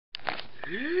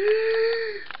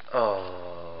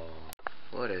Oh,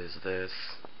 what is this?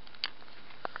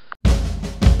 Hey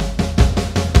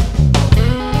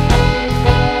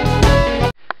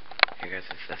guys,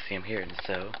 it's SCM here, and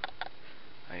so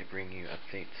I bring you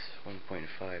update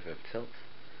 1.5 of Tilt.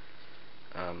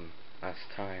 Last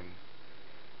time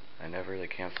I never really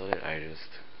canceled it, I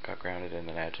just got grounded and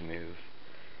then I had to move,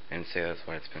 and say that's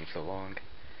why it's been so long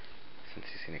since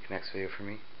you've seen a Knex video from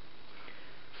me.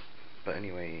 But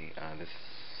anyway,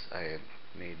 I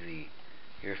made the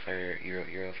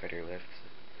Eurofighter lift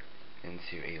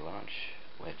into a launch,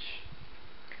 which,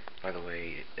 by the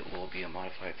way, it will be a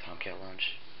modified Tomcat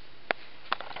launch.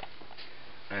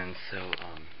 And so,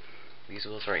 these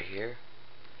wheels right here,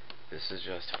 this is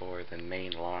just for the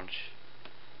main launch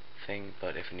thing,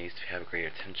 but if it needs to have greater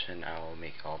tension,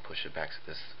 I'll push it back to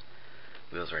this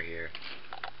wheels right here.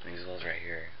 And these wheels right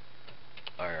here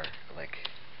are like,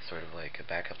 sort of like a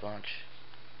backup launch,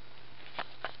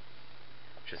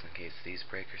 just in case these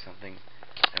break or something.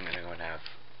 I'm gonna go and have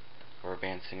rubber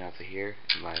bands sticking out to here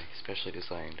in my specially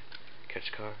designed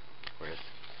catch car.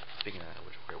 Speaking of that,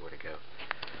 where would it go?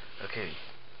 Okay,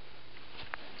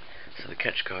 so the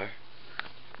catch car,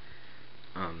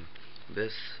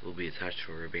 this will be attached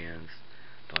to rubber bands.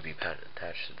 They'll be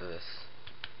attached to this.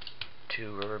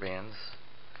 2 rubber bands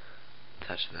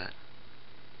attached to that.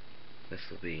 This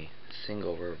will be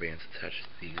single rubber bands attached to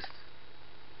these.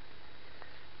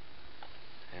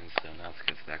 And so now let's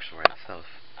get to the actual ride itself.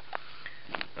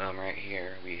 Right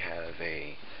here we have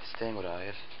a stangle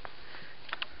dive.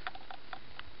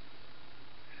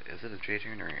 Is it a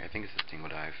J-turn, or I think it's a stangle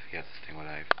dive? Yeah, it's a stangle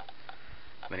dive.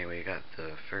 But anyway, you got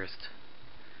the first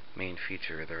main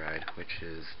feature of the ride, which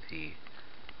is the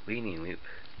leaning loop.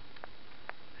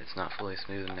 It's not fully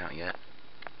smoothened out yet,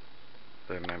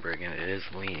 but remember again, it is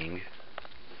leaning.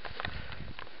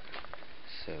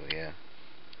 So yeah.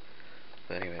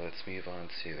 But anyway, let's move on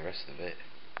to the rest of it.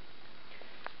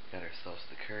 Got ourselves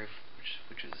the curve,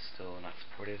 which is still not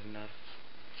supported enough.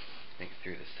 Make it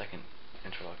through the second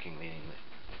interlocking leaning loop.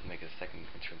 Make a second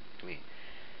leaning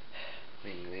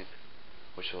loop,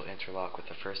 which will interlock with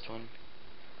the first one.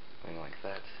 Going like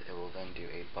that, it will then do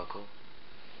a buckle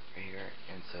right here,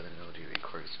 and so then it'll do a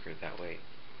corkscrew that way.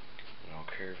 And it'll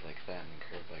curve like that, and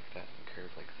curve like that, and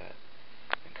curve like that,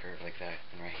 and curve like that,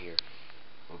 and right here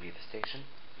will be the station.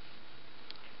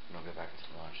 And it'll go back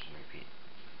into launch and repeat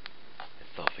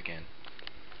itself again.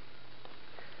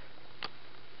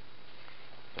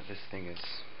 But this thing is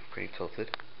pretty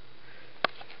tilted.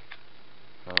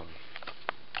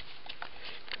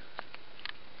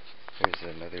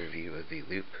 Here's another view of the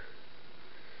loop.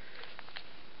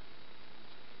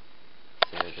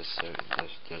 So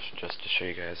just to show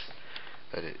you guys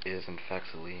that it is in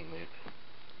fact a leaning loop.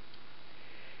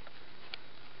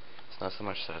 It's not so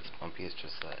much that it's bumpy, it's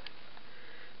just that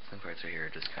some parts right here are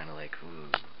just kind of like,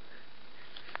 ooh.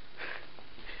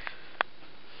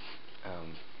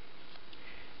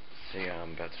 So yeah,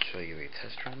 I'm about to show you a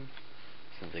test run.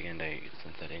 Since I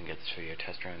didn't get to show you a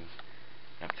test run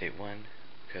in update 1,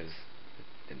 because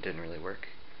it didn't really work.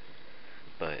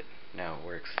 But now it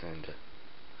works, and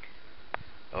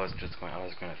I was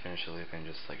going to finish the loop and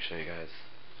just like show you guys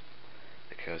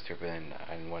the coaster, but then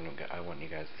I want you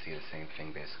guys to see the same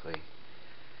thing basically.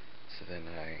 So then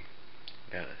I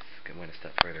went a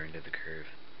step further and did the curve.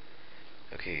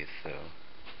 Okay, so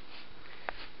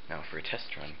now for a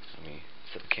test run, let me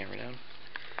set the camera down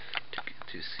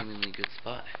to a seemingly good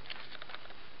spot.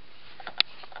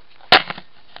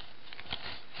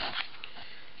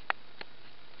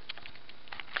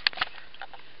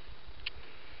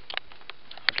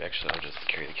 Actually, I'll just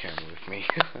carry the camera with me.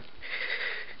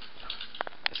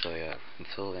 So yeah,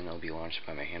 until then I'll be launched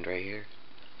by my hand right here,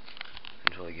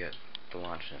 until I get the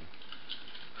launch in.